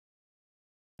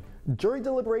Jury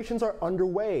deliberations are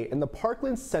underway in the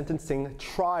Parkland sentencing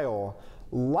trial.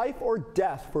 Life or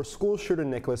death for school shooter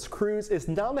Nicholas Cruz is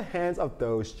now in the hands of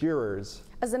those jurors.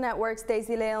 As the network's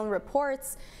Daisy Leon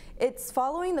reports, it's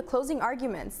following the closing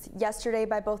arguments yesterday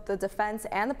by both the defense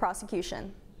and the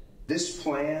prosecution. This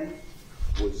plan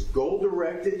was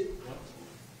goal-directed,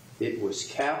 it was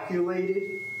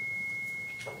calculated,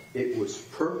 it was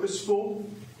purposeful,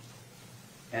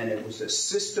 and it was a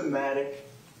systematic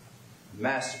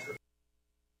massacre.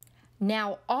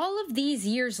 Now, all of these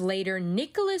years later,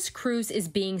 Nicholas Cruz is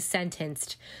being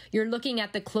sentenced. You're looking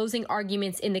at the closing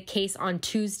arguments in the case on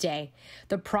Tuesday.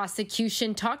 The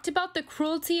prosecution talked about the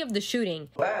cruelty of the shooting.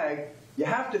 You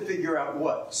have to figure out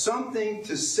what? Something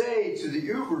to say to the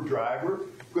Uber driver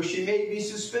because she may be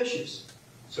suspicious.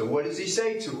 So what does he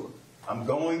say to her? I'm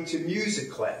going to music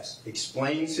class.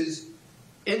 Explains his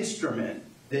instrument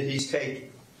that he's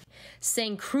taking.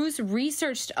 Saying Cruz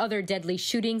researched other deadly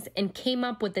shootings and came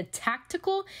up with a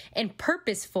tactical and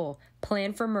purposeful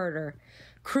plan for murder.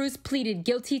 Cruz pleaded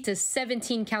guilty to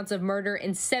 17 counts of murder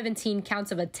and 17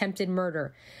 counts of attempted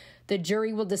murder. The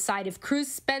jury will decide if Cruz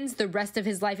spends the rest of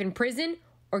his life in prison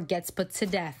or gets put to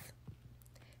death.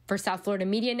 For South Florida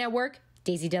Media Network,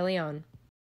 Daisy DeLeon.